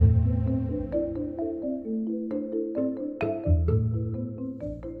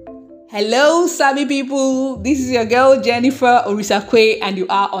Hello, Sabi people. This is your girl Jennifer Orisakwe, and you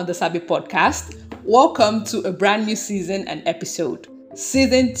are on the Sabi Podcast. Welcome to a brand new season and episode.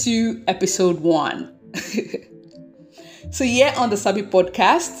 Season 2, episode 1. So here on the Sabi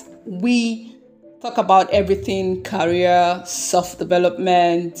Podcast, we talk about everything career,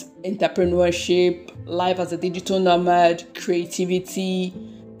 self-development, entrepreneurship, life as a digital nomad, creativity,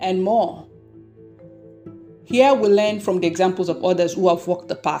 and more. Here we learn from the examples of others who have walked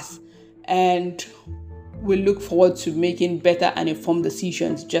the path, and we look forward to making better and informed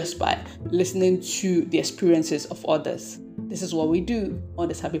decisions just by listening to the experiences of others. This is what we do on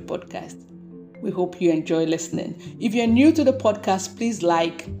the Sabi Podcast. We hope you enjoy listening. If you're new to the podcast, please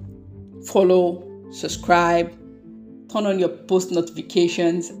like, follow, subscribe, turn on your post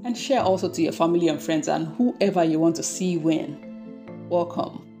notifications, and share also to your family and friends and whoever you want to see win.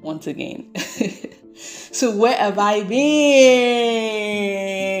 Welcome once again. So where have I been?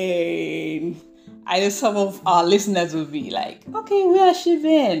 I know some of our listeners will be like, okay, where has she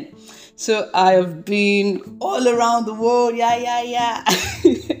been? So I have been all around the world. Yeah.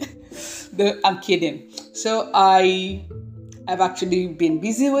 I'm kidding. So I have actually been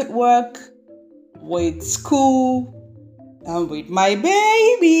busy with work, with school, and with my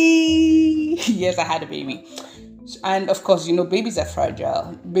baby. Yes, I had a baby. And of course, babies are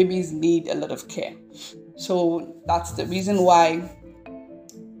fragile. Babies need a lot of care. So that's the reason why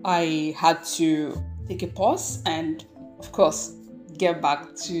I had to take a pause and, of course, get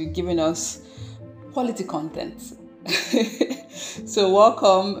back to giving us quality content. So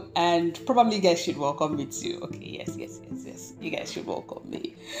welcome, and probably you guys should welcome me too. Okay, yes. You guys should welcome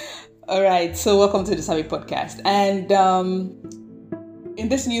me. All right, so welcome to the Sabi Podcast. And in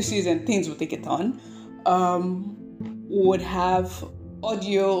this new season, things will take a turn. Would have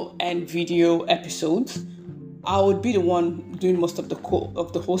audio and video episodes. I would be the one doing most of the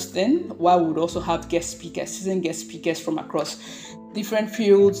hosting, while we would also have seasoned guest speakers from across different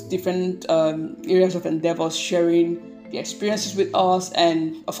fields, different areas of endeavors, sharing their experiences with us,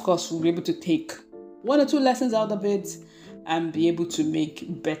 and of course we'll be able to take one or two lessons out of it and be able to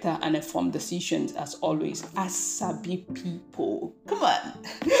make better and informed decisions, as always, as Sabi people. Come on.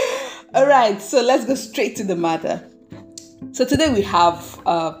 All right, so let's go straight to the matter. So today we have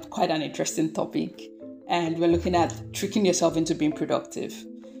quite an interesting topic, and we're looking at tricking yourself into being productive.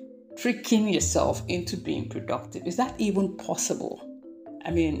 Tricking yourself into being productive. Is that even possible?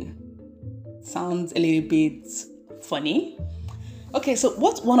 I mean, sounds a little bit funny. Okay, so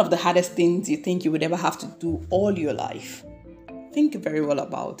what's one of the hardest things you think you would ever have to do all your life? Think very well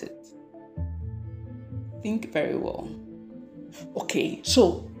about it. Think very well. Okay,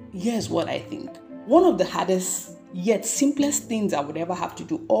 so here's what I think. One of the hardest yet simplest things I would ever have to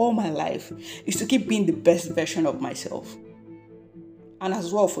do all my life is to keep being the best version of myself. And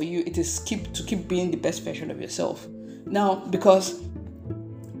as well for you, it is to keep being the best version of yourself. Now, because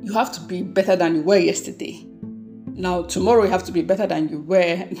you have to be better than you were yesterday. Now, tomorrow you have to be better than you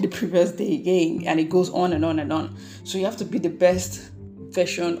were the previous day again, and it goes on and on and on. So you have to be the best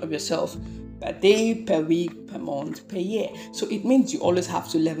version of yourself per day, per week, per month, per year. So it means you always have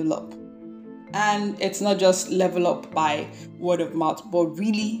to level up. And it's not just level up by word of mouth, but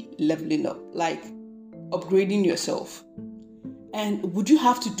really leveling up, like upgrading yourself. And would you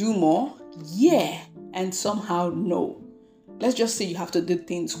have to do more? Yeah, and somehow no. Let's just say you have to do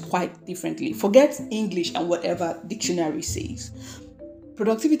things quite differently. Forget English and whatever dictionary says.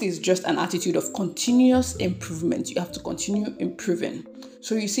 Productivity is just an attitude of continuous improvement. You have to continue improving.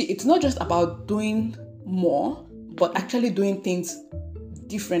 So you see, it's not just about doing more, but actually doing things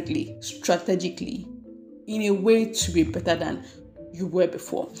differently, strategically, in a way to be better than you were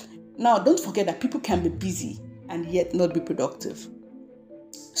before. Now, don't forget that people can be busy and yet not be productive.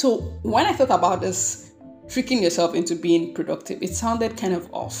 So when I thought about this, tricking yourself into being productive, it sounded kind of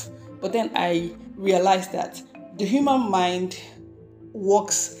off. But then I realized that the human mind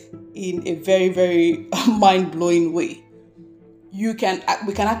works in a very, very mind-blowing way. We can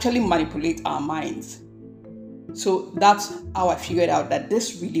actually manipulate our minds. So that's how I figured out that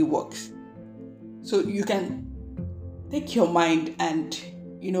this really works. So you can take your mind and,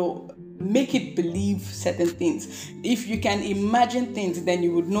 make it believe certain things. If you can imagine things, then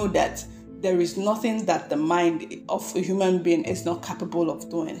you would know that there is nothing that the mind of a human being is not capable of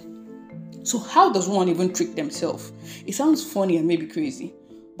doing. So how does one even trick themselves? It sounds funny and maybe crazy,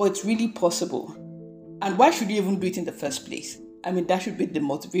 but it's really possible. And why should you even do it in the first place? I mean, that should be the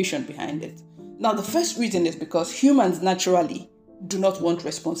motivation behind it. Now, the first reason is because humans naturally do not want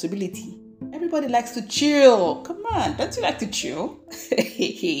responsibility. Everybody likes to chill. Come on, don't you like to chill?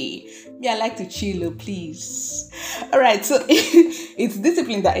 Me, I like to chill, please. All right, so it's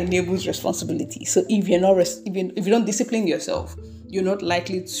discipline that enables responsibility. So if you're not if you don't discipline yourself, you're not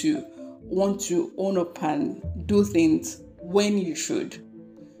likely to want to own up and do things when you should.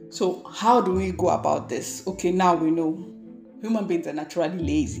 So how do we go about this? Okay, now we know human beings are naturally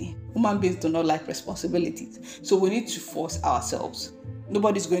lazy. Human beings do not like responsibilities. So we need to force ourselves.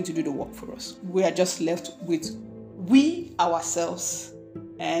 Nobody's going to do the work for us. We are just left with we, ourselves,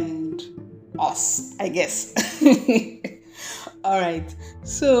 and us, I guess. All right.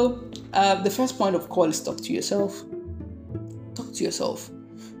 So the first point of call is talk to yourself. Talk to yourself.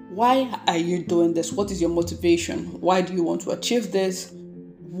 Why are you doing this? What is your motivation? Why do you want to achieve this?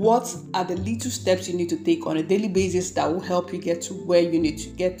 What are the little steps you need to take on a daily basis that will help you get to where you need to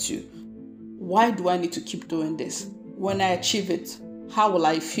get to? Why do I need to keep doing this? When I achieve it, how will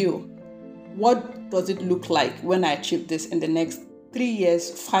I feel? What does it look like when I achieve this in the next 3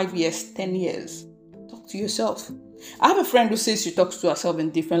 years, 5 years, 10 years? Talk to yourself. I have a friend who says she talks to herself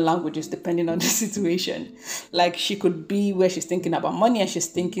in different languages depending on the situation. Like she could be where she's thinking about money and she's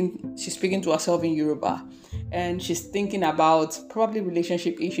speaking to herself in Yoruba. And she's thinking about probably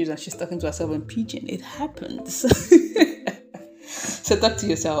relationship issues and she's talking to herself in Pidgin. It happens. So talk to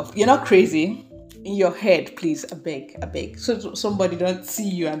yourself. You're not crazy. In your head, please, I beg. So somebody don't see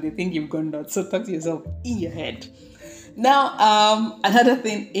you and they think you've gone nuts. So talk to yourself in your head. Now, another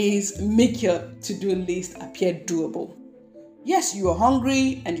thing is make your to-do list appear doable. Yes, you are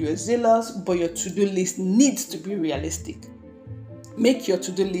hungry and you are zealous, but your to-do list needs to be realistic. Make your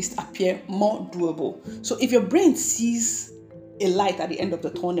to-do list appear more doable. So if your brain sees a light at the end of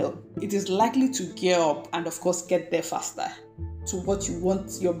the tunnel, it is likely to gear up and of course get there faster to what you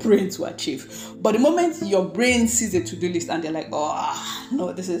want your brain to achieve. But the moment your brain sees a to-do list and they're like, oh,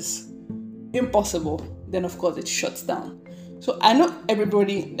 no, this is impossible, then of course it shuts down. So I know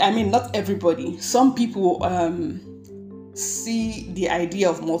not everybody. Some people see the idea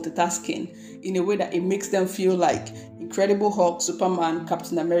of multitasking in a way that it makes them feel like Incredible Hulk, Superman,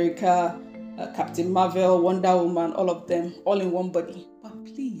 Captain America, Captain Marvel, Wonder Woman, all of them, all in one body. But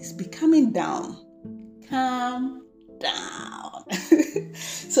please be calming down. Calm down.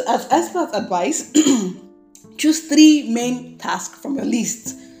 So as expert advice, choose 3 main tasks from your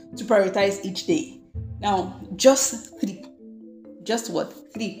list to prioritize each day. Now, just 3. Just what?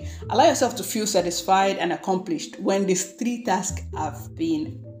 3. Allow yourself to feel satisfied and accomplished when these 3 tasks have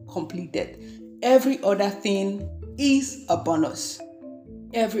been completed. Every other thing is a bonus.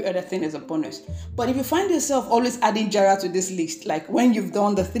 Every other thing is a bonus. But if you find yourself always adding Jara to this list, like when you've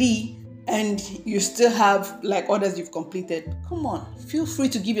done the 3 and you still have like others you've completed, come on, feel free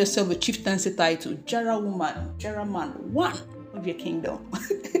to give yourself a chieftaincy title, Jara woman, Jara man, one of your kingdom.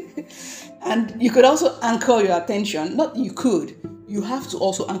 And you could also anchor your attention. You have to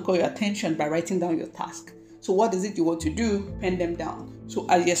also anchor your attention by writing down your task. So what is it you want to do? Pen them down. So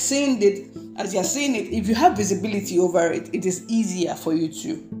as you're seeing it, if you have visibility over it, it is easier for you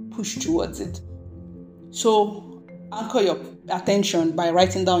to push towards it. So anchor your attention by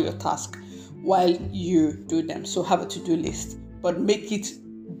writing down your task while you do them. So have a to-do list, but make it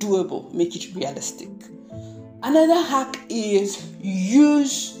doable, make it realistic. Another hack is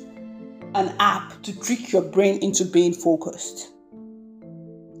use an app to trick your brain into being focused.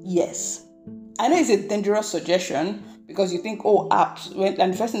 Yes. I know it's a dangerous suggestion because you think, apps,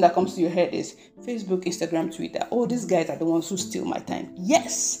 and the first thing that comes to your head is Facebook, Instagram, Twitter. These guys are the ones who steal my time.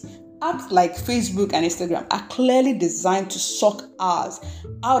 Yes, apps like Facebook and Instagram are clearly designed to suck hours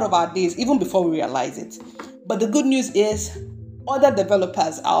out of our days even before we realize it. But the good news is other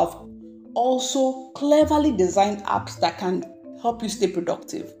developers have also cleverly designed apps that can help you stay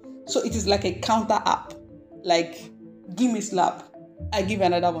productive. So it is like a counter app, like give me slap, I give you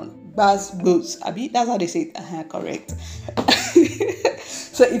another one. Buzz booze. Abi, that's how they say it. Correct.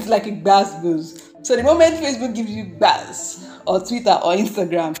 So it's like a buzz booze. So the moment Facebook gives you buzz, or Twitter or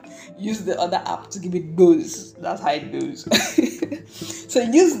Instagram, use the other app to give it buzz. That's how it goes. So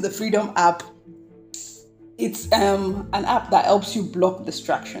use the Freedom app. It's an app that helps you block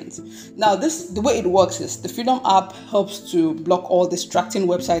distractions. Now, the way it works is the Freedom app helps to block all distracting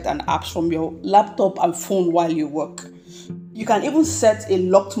websites and apps from your laptop and phone while you work. You can even set a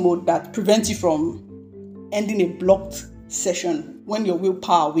locked mode that prevents you from ending a blocked session when your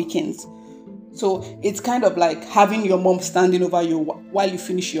willpower weakens. So it's kind of like having your mom standing over you while you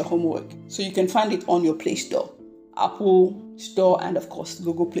finish your homework. So you can find it on your Play Store, Apple Store, and of course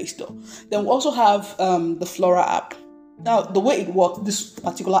Google Play Store. Then we also have the Flora app. Now, the way it works, this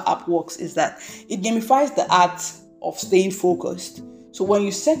particular app works, is that it gamifies the art of staying focused. So when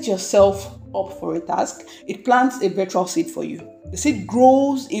you set yourself up for a task, it plants a virtual seed for you. The seed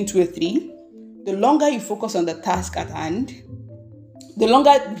grows into a tree. the longer you focus on the task at hand, the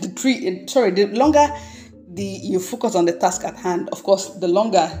longer you focus on the task at hand, of course, the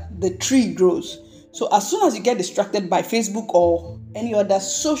longer the tree grows. So as soon as you get distracted by Facebook or any other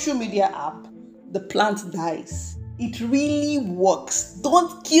social media app, the plant dies. It really works.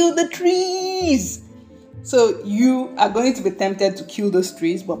 Don't kill the trees. So you are going to be tempted to kill those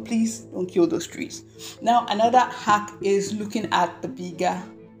trees, but please don't kill those trees. Now, another hack is looking at the bigger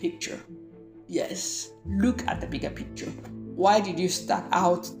picture. Yes, look at the bigger picture. Why did you start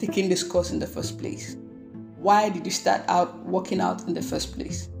out taking this course in the first place? Why did you start out working out in the first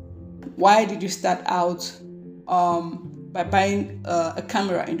place? Why did you start out by buying a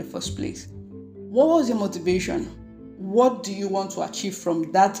camera in the first place? What was your motivation? What do you want to achieve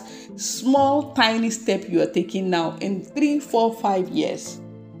from that small, tiny step you are taking now in 3, 4, 5 years?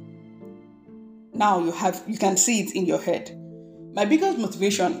 Now you can see it in your head. My biggest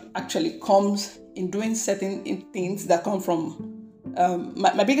motivation actually comes in doing certain things that come from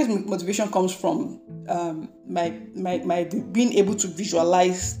my biggest motivation comes from my being able to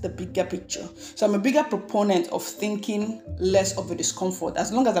visualize the bigger picture. So I'm a bigger proponent of thinking less of a discomfort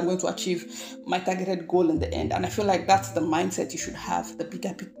as long as I'm going to achieve my targeted goal in the end. And I feel like that's the mindset you should have, the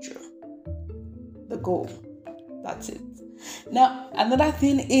bigger picture, the goal. That's it. Now, another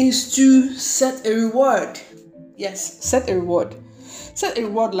thing is to set a reward. Yes, set a reward. Set a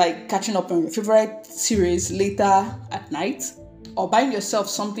reward like catching up on your favorite series later at night, or buying yourself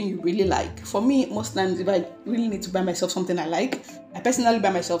something you really like. For me, most times, if I really need to buy myself something I like, I personally buy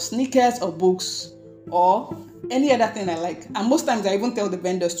myself sneakers or books or any other thing I like. And most times, I even tell the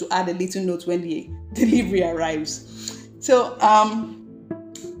vendors to add a little note when the delivery arrives. So,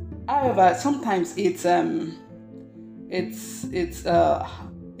 however, sometimes it's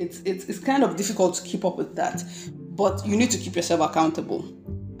kind of difficult to keep up with that. But you need to keep yourself accountable.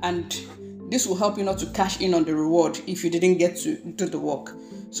 And this will help you not to cash in on the reward if you didn't get to do the work.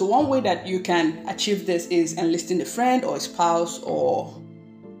 So one way that you can achieve this is enlisting a friend or a spouse or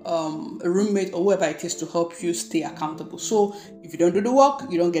a roommate or whoever it is to help you stay accountable. So if you don't do the work,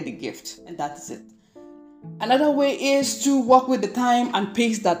 you don't get the gift, and that is it. Another way is to work with the time and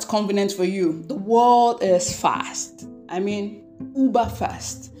pace that's convenient for you. The world is fast. I mean, uber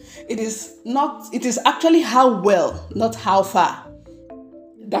fast. It is actually how well, not how far,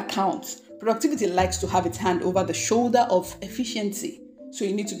 that counts. Productivity likes to have its hand over the shoulder of efficiency. So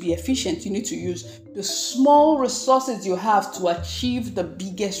you need to be efficient. You need to use the small resources you have to achieve the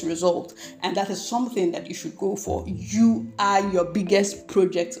biggest result. And that is something that you should go for. You are your biggest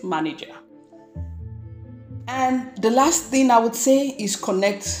project manager. And the last thing I would say is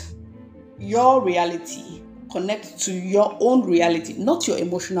connect your reality. Connect to your own reality, not your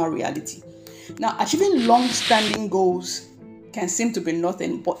emotional reality. Now, achieving long-standing goals can seem to be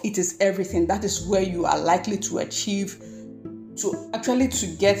nothing, but it is everything. That is where you are likely to achieve,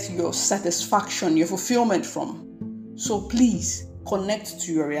 to get your satisfaction, your fulfillment from. So please connect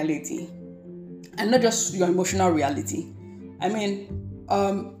to your reality and not just your emotional reality. I mean,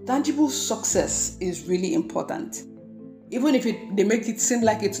 tangible success is really important. Even if they make it seem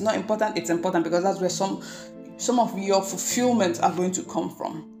like it's not important, it's important because that's where some of your fulfillment are going to come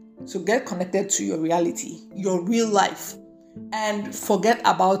from. So get connected to your reality, your real life, and forget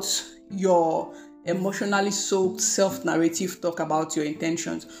about your emotionally soaked self-narrative talk about your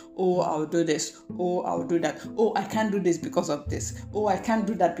intentions. Oh, I'll do this. Oh, I'll do that. Oh, I can't do this because of this. Oh, I can't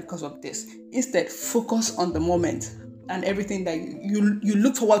do that because of this. Instead, focus on the moment and everything that you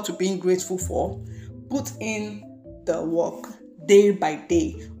look forward to being grateful for. Put in the work day by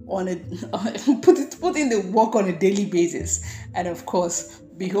day. Put in the work on a daily basis, and of course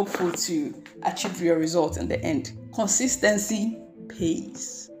be hopeful to achieve your results in the end. Consistency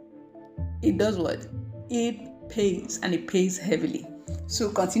pays. It does what? It pays, and it pays heavily. So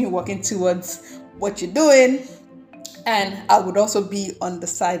continue working towards what you're doing, and I would also be on the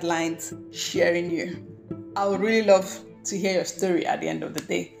sidelines cheering you. I would really love to hear your story at the end of the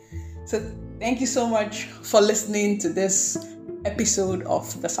day. So thank you so much for listening to this episode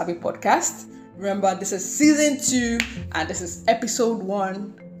of the Sabi Podcast. Remember, this is season 2 and this is episode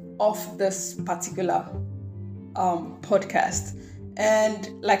 1 of this particular podcast. And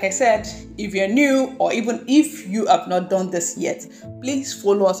like I said, if you're new or even if you have not done this yet, please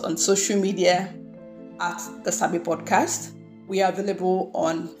follow us on social media at the Sabi Podcast. We are available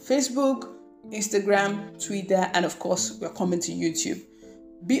on Facebook, Instagram, Twitter, and of course, we're coming to YouTube.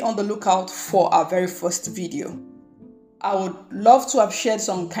 Be on the lookout for our very first video. I would love to have shared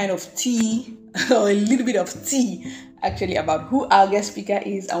some kind of tea or a little bit of tea actually about who our guest speaker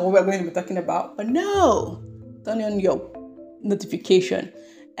is and what we're going to be talking about. But no, turn on your notification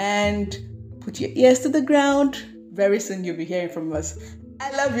and Put your ears to the ground. Very soon you'll be hearing from us.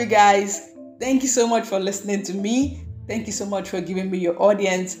 I love you guys. Thank you so much for listening to me. Thank you so much for giving me your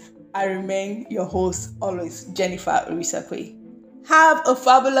audience. I remain your host always, Jennifer Orisakwe. Have a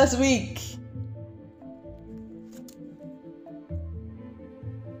fabulous week.